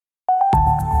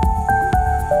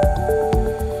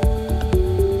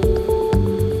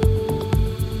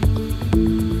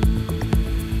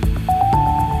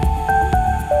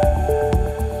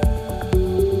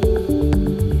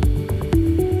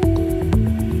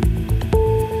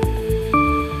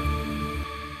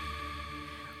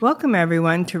Welcome,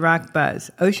 everyone, to Rock Buzz,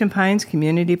 Ocean Pines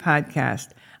Community Podcast.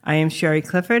 I am Sherry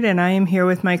Clifford, and I am here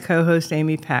with my co-host,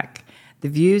 Amy Peck. The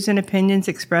views and opinions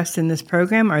expressed in this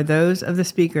program are those of the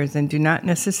speakers and do not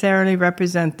necessarily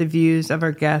represent the views of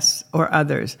our guests or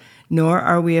others, nor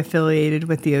are we affiliated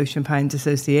with the Ocean Pines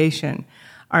Association.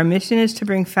 Our mission is to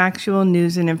bring factual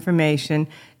news and information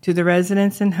to the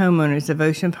residents and homeowners of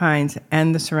Ocean Pines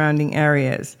and the surrounding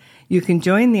areas. You can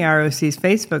join the ROC's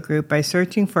Facebook group by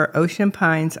searching for Ocean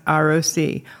Pines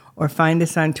ROC or find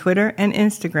us on Twitter and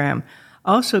Instagram.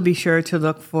 Also be sure to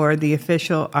look for the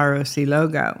official ROC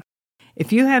logo.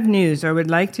 If you have news or would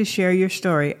like to share your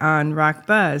story on Rock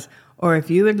Buzz, or if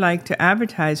you would like to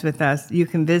advertise with us, you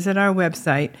can visit our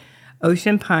website,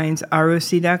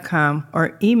 oceanpinesroc.com,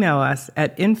 or email us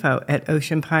at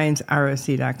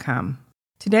info@oceanpinesroc.com.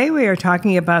 Today we are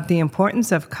talking about the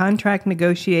importance of contract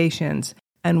negotiations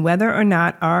and whether or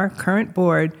not our current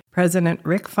board president,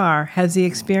 Rick Farr, has the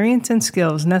experience and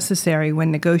skills necessary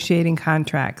when negotiating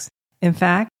contracts. In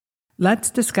fact, let's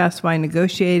discuss why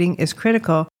negotiating is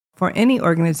critical for any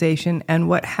organization and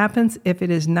what happens if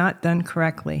it is not done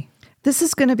correctly. This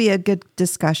is going to be a good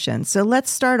discussion. So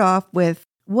let's start off with,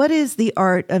 what is the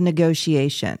art of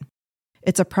negotiation?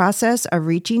 It's a process of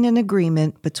reaching an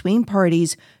agreement between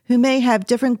parties who may have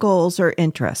different goals or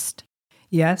interests.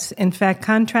 Yes, in fact,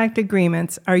 contract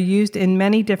agreements are used in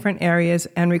many different areas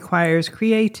and requires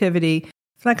creativity,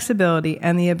 flexibility,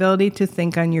 and the ability to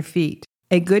think on your feet.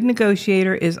 A good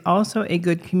negotiator is also a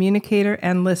good communicator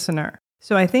and listener.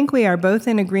 So I think we are both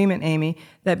in agreement, Amy,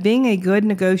 that being a good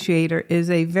negotiator is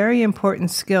a very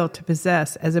important skill to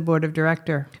possess as a board of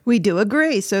director. We do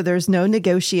agree, so there's no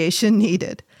negotiation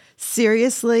needed.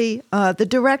 Seriously, the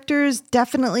directors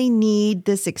definitely need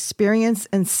this experience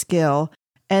and skill,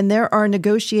 and there are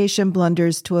negotiation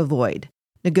blunders to avoid.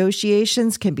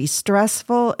 Negotiations can be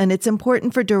stressful, and it's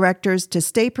important for directors to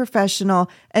stay professional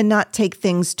and not take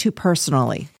things too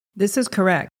personally. This is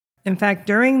correct. In fact,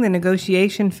 during the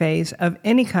negotiation phase of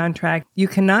any contract, you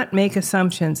cannot make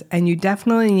assumptions, and you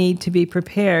definitely need to be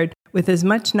prepared with as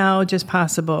much knowledge as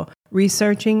possible,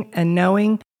 researching and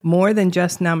knowing more than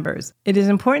just numbers. It is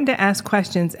important to ask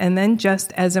questions, and then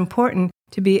just as important,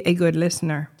 to be a good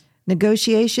listener.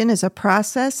 Negotiation is a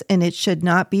process, and it should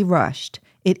not be rushed.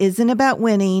 It isn't about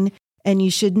winning, and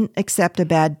you shouldn't accept a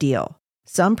bad deal.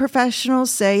 Some professionals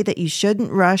say that you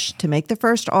shouldn't rush to make the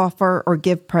first offer or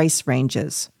give price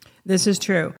ranges. This is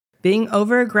true. Being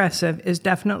over-aggressive is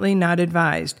definitely not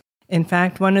advised. In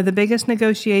fact, one of the biggest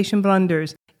negotiation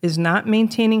blunders is not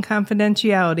maintaining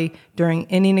confidentiality during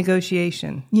any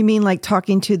negotiation. You mean like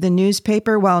talking to the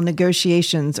newspaper while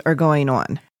negotiations are going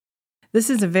on? This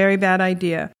is a very bad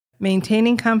idea.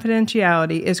 Maintaining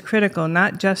confidentiality is critical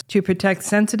not just to protect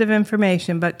sensitive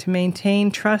information, but to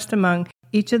maintain trust among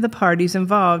each of the parties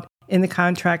involved in the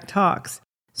contract talks.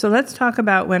 So let's talk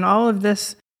about when all of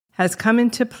this has come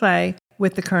into play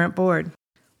with the current board.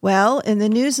 Well, in the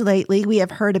news lately, we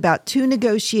have heard about two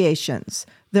negotiations: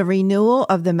 the renewal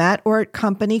of the Matt Ort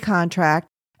Company contract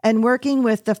and working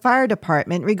with the fire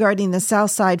department regarding the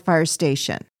Southside Fire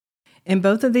Station. In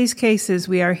both of these cases,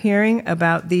 we are hearing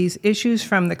about these issues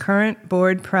from the current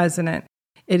board president.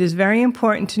 It is very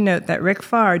important to note that Rick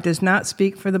Farr does not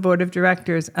speak for the board of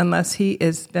directors unless he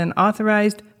has been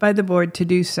authorized by the board to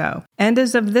do so. And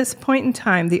as of this point in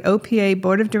time, the OPA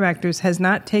board of directors has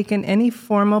not taken any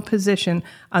formal position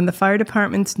on the fire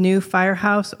department's new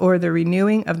firehouse or the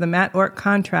renewing of the Matt Ort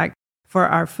contract for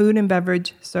our food and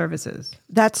beverage services.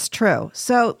 That's true.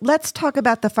 So let's talk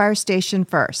about the fire station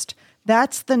first.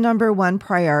 That's the number one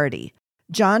priority.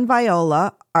 John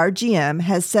Viola, our GM,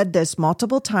 has said this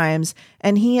multiple times,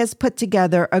 and he has put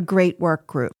together a great work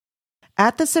group.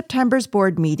 At the September's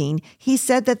board meeting, he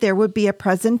said that there would be a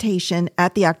presentation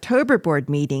at the October board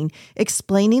meeting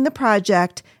explaining the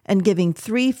project and giving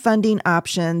 3 funding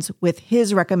options with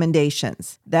his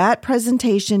recommendations. That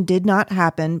presentation did not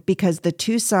happen because the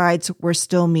two sides were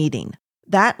still meeting.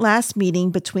 That last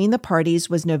meeting between the parties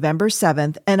was November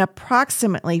 7th, and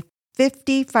approximately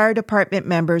 50 fire department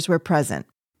members were present.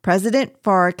 President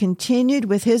Farr continued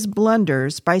with his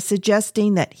blunders by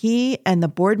suggesting that he and the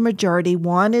board majority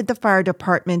wanted the fire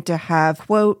department to have,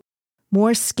 quote,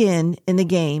 more skin in the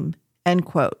game, end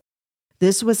quote.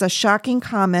 This was a shocking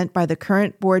comment by the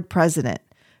current board president.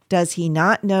 Does he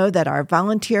not know that our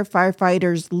volunteer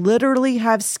firefighters literally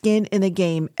have skin in the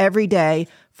game every day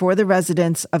for the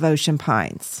residents of Ocean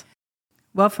Pines?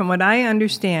 Well, from what I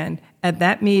understand, at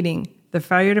that meeting, the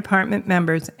fire department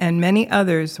members and many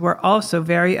others were also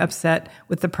very upset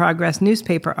with the Progress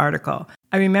newspaper article.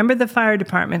 I remember the fire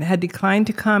department had declined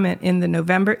to comment in the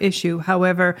November issue.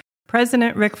 However,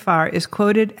 President Rick Farr is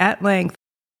quoted at length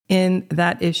in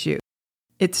that issue.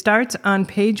 It starts on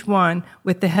page 1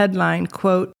 with the headline,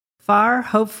 quote, "FAR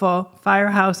hopeful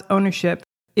firehouse ownership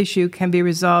issue can be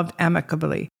resolved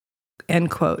amicably," end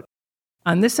quote.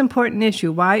 On this important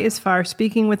issue, why is FAR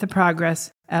speaking with the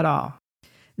Progress at all?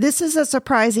 This is a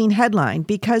surprising headline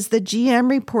because the GM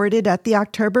reported at the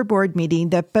October board meeting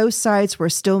that both sides were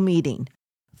still meeting.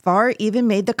 FAR even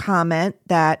made the comment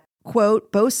that,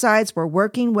 quote, "both sides were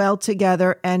working well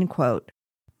together," end quote.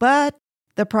 But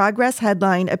the Progress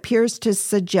headline appears to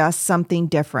suggest something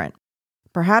different.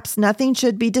 Perhaps nothing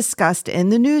should be discussed in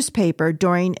the newspaper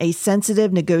during a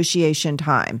sensitive negotiation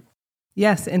time.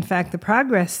 Yes, in fact, the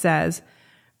Progress says,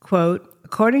 quote,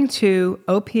 "According to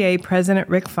OPA President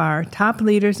Rick Farr, top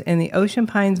leaders in the Ocean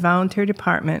Pines Volunteer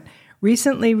Department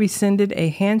recently rescinded a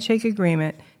handshake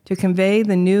agreement to convey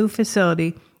the new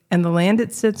facility and the land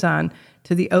it sits on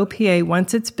to the OPA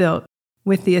once it's built,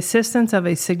 with the assistance of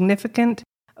a significant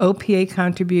OPA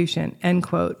contribution," end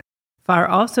quote. Farr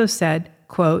also said,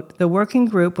 quote, "The working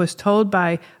group was told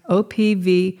by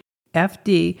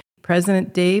OPVFD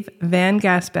President Dave Van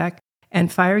Gasbeck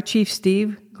and Fire Chief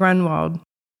Steve Grunwald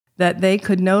that they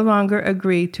could no longer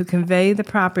agree to convey the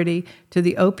property to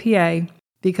the OPA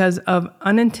because of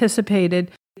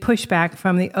unanticipated pushback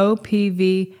from the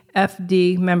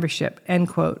OPVFD membership," end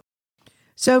quote.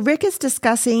 So Rick is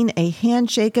discussing a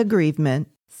handshake agreement,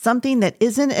 something that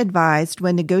isn't advised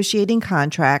when negotiating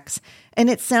contracts, and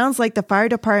it sounds like the fire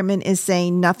department is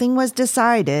saying nothing was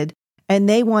decided and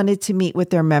they wanted to meet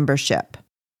with their membership.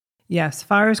 Yes,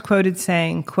 Farr is quoted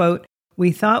saying, quote,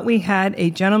 "We thought we had a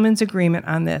gentleman's agreement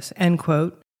on this," end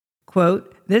quote.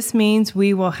 Quote, "This means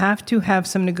we will have to have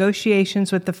some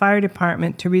negotiations with the fire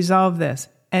department to resolve this,"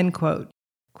 end quote.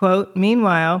 Quote,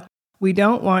 "Meanwhile, we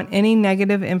don't want any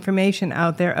negative information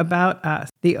out there about us,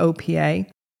 the OPA,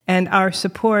 and our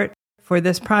support for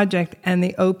this project and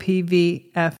the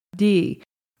OPVFD.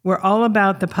 We're all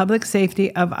about the public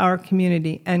safety of our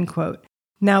community," end quote.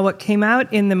 Now, what came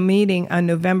out in the meeting on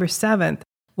November 7th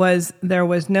was there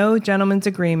was no gentleman's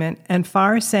agreement, and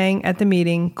Farr saying at the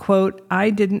meeting, quote,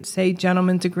 "I didn't say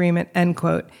gentleman's agreement," end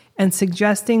quote, and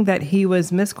suggesting that he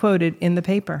was misquoted in the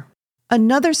paper.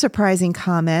 Another surprising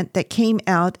comment that came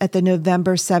out at the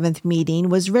November 7th meeting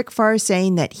was Rick Farr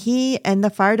saying that he and the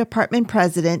fire department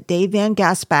president, Dave Van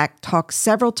Gasbeck, talked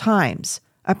several times,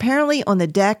 apparently on the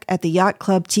deck at the Yacht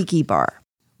Club Tiki Bar.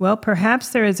 Well, perhaps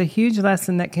there is a huge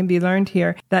lesson that can be learned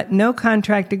here that no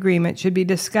contract agreement should be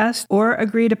discussed or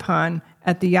agreed upon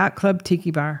at the Yacht Club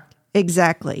Tiki Bar.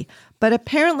 Exactly. But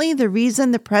apparently the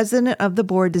reason the president of the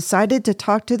board decided to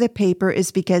talk to the paper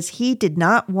is because he did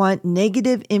not want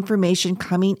negative information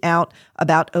coming out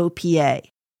about OPA.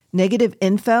 Negative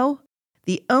info?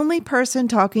 The only person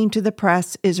talking to the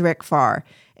press is Rick Farr.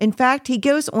 In fact, he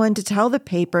goes on to tell the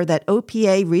paper that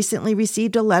OPA recently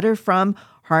received a letter from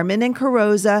Harmon and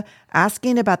Carrozza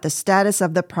asking about the status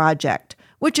of the project,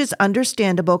 which is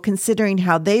understandable considering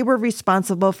how they were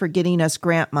responsible for getting us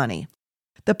grant money.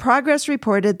 The Progress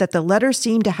reported that the letter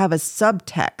seemed to have a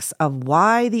subtext of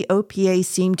why the OPA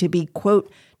seemed to be,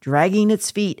 quote, dragging its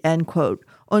feet, end quote,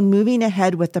 on moving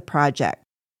ahead with the project.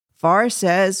 Farr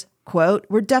says, quote,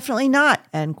 "We're definitely not,"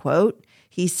 end quote.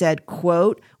 He said,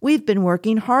 quote, "We've been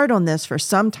working hard on this for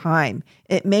some time.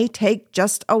 It may take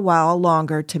just a while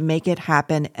longer to make it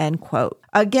happen," end quote.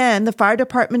 Again, the fire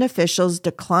department officials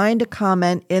declined to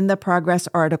comment in the Progress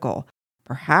article,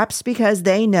 perhaps because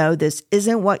they know this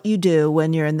isn't what you do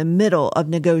when you're in the middle of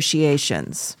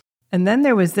negotiations. And then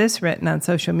there was this written on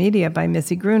social media by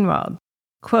Missy Grunwald.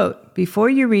 Quote, "Before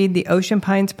you read the Ocean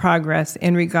Pines Progress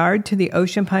in regard to the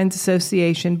Ocean Pines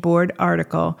Association board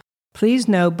article, please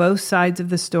know both sides of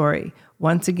the story.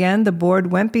 Once again, the board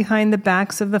went behind the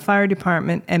backs of the fire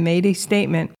department and made a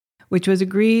statement which was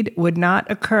agreed would not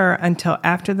occur until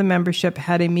after the membership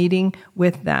had a meeting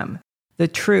with them. The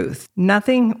truth.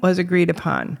 Nothing was agreed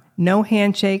upon. No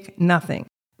handshake, nothing.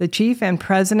 The chief and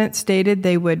president stated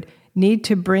they would need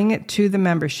to bring it to the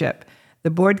membership.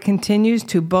 The board continues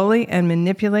to bully and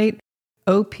manipulate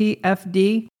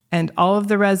OPFD and all of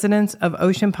the residents of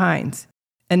Ocean Pines.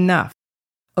 Enough.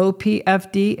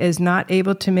 OPFD is not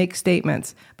able to make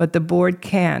statements, but the board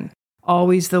can.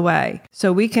 Always the way.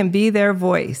 So we can be their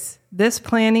voice. This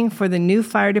planning for the new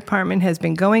fire department has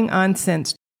been going on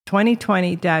since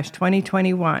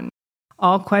 2020-2021.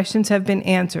 All questions have been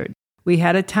answered. We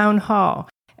had a town hall,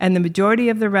 and the majority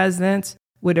of the residents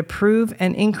would approve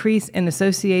an increase in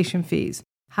association fees.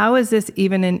 How is this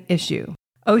even an issue?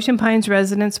 Ocean Pines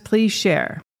residents, please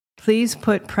share. Please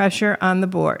put pressure on the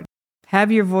board.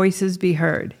 Have your voices be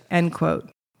heard," end quote.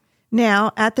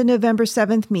 Now, at the November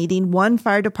 7th meeting, one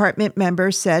fire department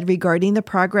member said regarding the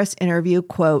Progress interview,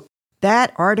 quote,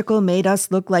 That article made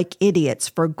us look like idiots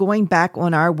for going back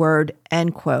on our word,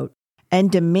 end quote,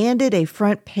 and demanded a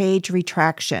front page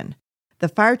retraction. The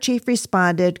fire chief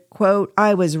responded, quote,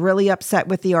 I was really upset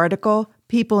with the article.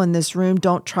 People in this room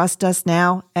don't trust us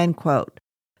now, end quote.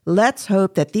 Let's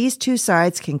hope that these two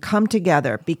sides can come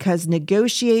together because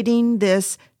negotiating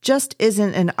this just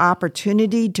isn't an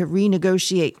opportunity to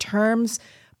renegotiate terms,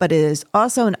 but it is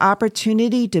also an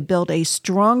opportunity to build a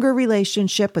stronger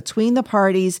relationship between the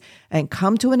parties and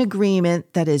come to an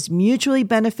agreement that is mutually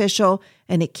beneficial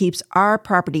and it keeps our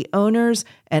property owners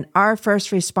and our first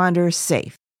responders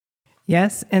safe.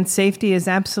 Yes, and safety is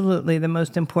absolutely the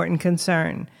most important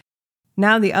concern.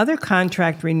 Now, the other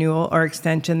contract renewal or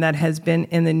extension that has been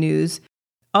in the news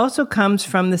also comes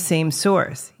from the same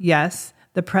source. Yes,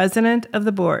 the president of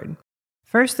the board.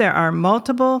 First, there are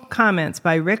multiple comments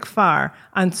by Rick Farr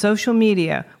on social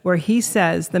media where he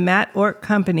says the Matt Ork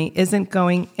company isn't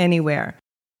going anywhere.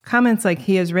 Comments like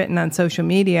he has written on social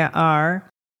media are,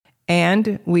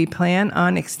 and we plan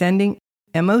on extending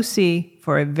MOC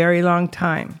for a very long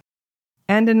time.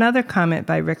 And another comment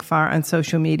by Rick Farr on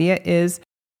social media is,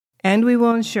 and we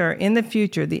will ensure in the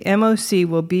future the MOC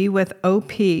will be with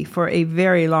OP for a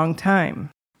very long time.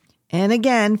 And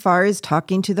again, Farr is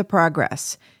talking to the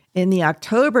progress. In the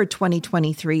October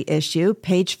 2023 issue,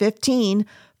 page 15,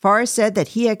 Farr said that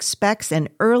he expects an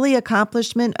early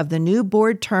accomplishment of the new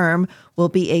board term will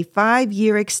be a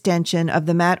 5-year extension of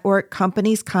the Matt Ork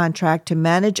Company's contract to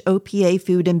manage OPA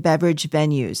food and beverage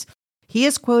venues. He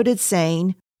is quoted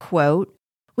saying, quote,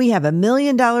 we have $1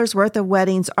 million worth of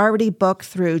weddings already booked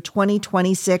through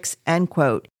 2026, end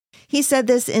quote. He said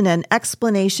this in an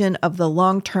explanation of the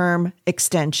long-term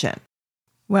extension.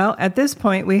 Well, at this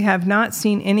point, we have not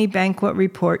seen any banquet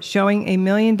report showing $1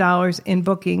 million in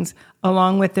bookings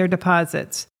along with their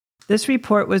deposits. This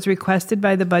report was requested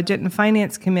by the Budget and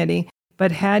Finance Committee,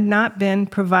 but had not been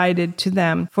provided to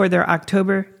them for their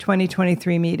October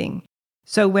 2023 meeting.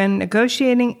 So when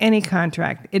negotiating any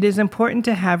contract, it is important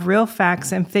to have real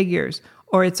facts and figures,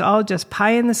 or it's all just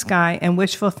pie in the sky and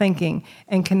wishful thinking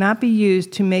and cannot be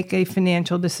used to make a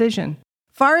financial decision.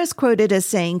 Farr is quoted as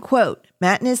saying, quote,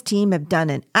 Matt and his team have done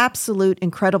an absolute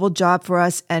incredible job for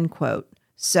us, end quote.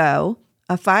 So,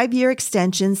 a 5-year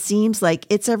extension seems like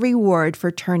it's a reward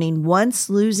for turning once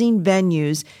losing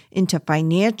venues into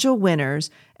financial winners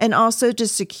and also to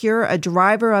secure a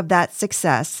driver of that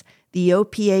success, the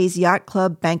OPA's Yacht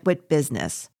Club banquet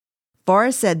business.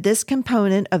 Farr said this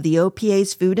component of the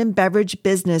OPA's food and beverage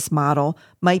business model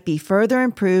might be further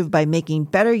improved by making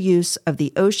better use of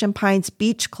the Ocean Pines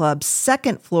Beach Club's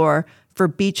second floor for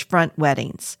beachfront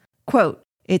weddings. Quote,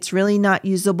 it's really not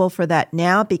usable for that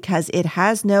now because it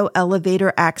has no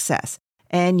elevator access,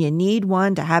 and you need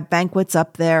one to have banquets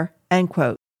up there, end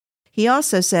quote. He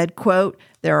also said, quote,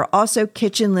 there are also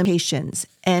kitchen limitations,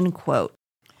 end quote.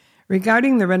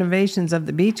 Regarding the renovations of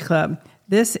the beach club,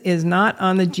 this is not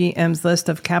on the GM's list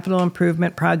of capital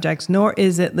improvement projects, nor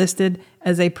is it listed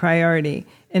as a priority.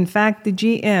 In fact, the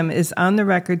GM is on the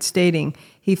record stating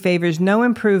he favors no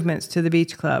improvements to the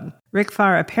beach club. Rick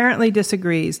Farr apparently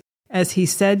disagrees, as he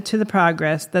said to the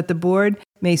Progress that the board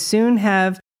may soon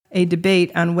have a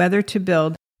debate on whether to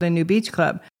build a new beach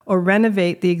club or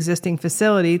renovate the existing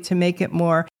facility to make it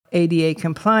more ADA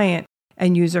compliant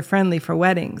and user-friendly for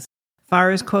weddings.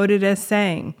 Farr is quoted as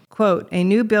saying, quote, a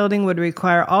new building would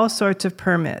require all sorts of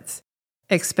permits,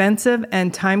 expensive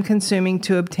and time-consuming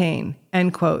to obtain,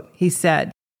 end quote. He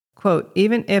said, quote,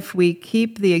 even if we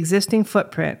keep the existing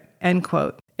footprint, end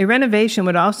quote. A renovation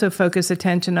would also focus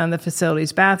attention on the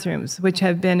facility's bathrooms, which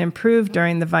have been improved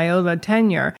during the Viola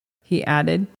tenure, he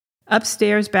added.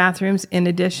 Upstairs bathrooms, in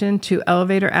addition to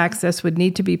elevator access, would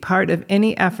need to be part of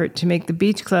any effort to make the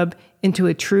beach club into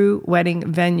a true wedding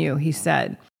venue, he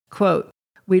said. Quote,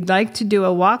 we'd like to do a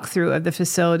walkthrough of the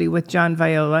facility with John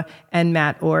Viola and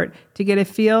Matt Ork to get a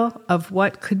feel of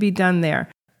what could be done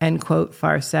there, end quote,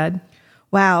 Farr said.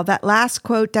 Wow, that last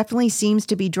quote definitely seems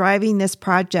to be driving this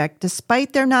project,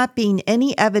 despite there not being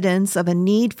any evidence of a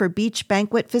need for beach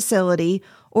banquet facility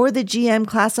or the GM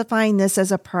classifying this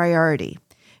as a priority.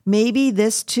 Maybe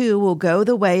this too will go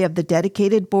the way of the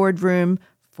dedicated boardroom,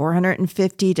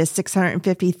 $450,000 to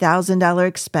 $650,000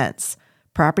 expense.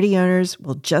 Property owners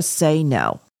will just say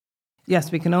no.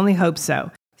 Yes, we can only hope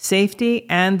so. Safety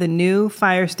and the new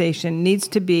fire station needs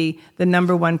to be the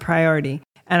number one priority.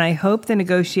 And I hope the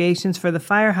negotiations for the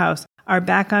firehouse are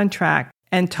back on track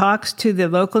and talks to the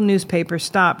local newspaper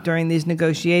stop during these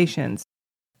negotiations.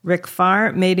 Rick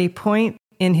Farr made a point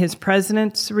in his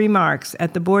president's remarks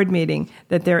at the board meeting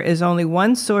that there is only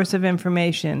one source of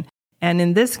information, and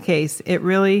in this case, it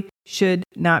really should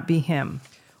not be him.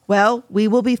 Well, we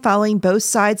will be following both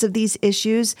sides of these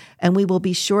issues, and we will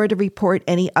be sure to report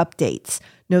any updates.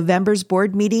 November's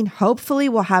board meeting hopefully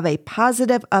will have a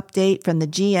positive update from the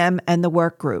GM and the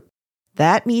work group.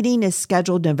 That meeting is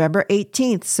scheduled November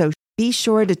 18th, so be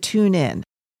sure to tune in.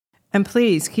 And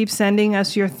please keep sending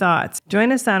us your thoughts.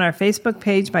 Join us on our Facebook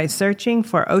page by searching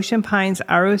for Ocean Pines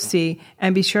ROC,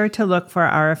 and be sure to look for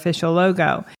our official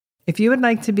logo. If you would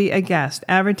like to be a guest,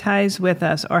 advertise with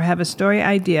us, or have a story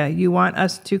idea you want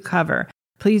us to cover,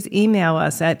 please email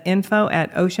us at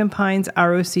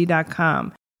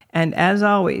info@oceanpinesroc.com. And as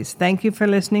always, thank you for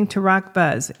listening to Rock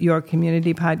Buzz, your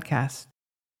community podcast.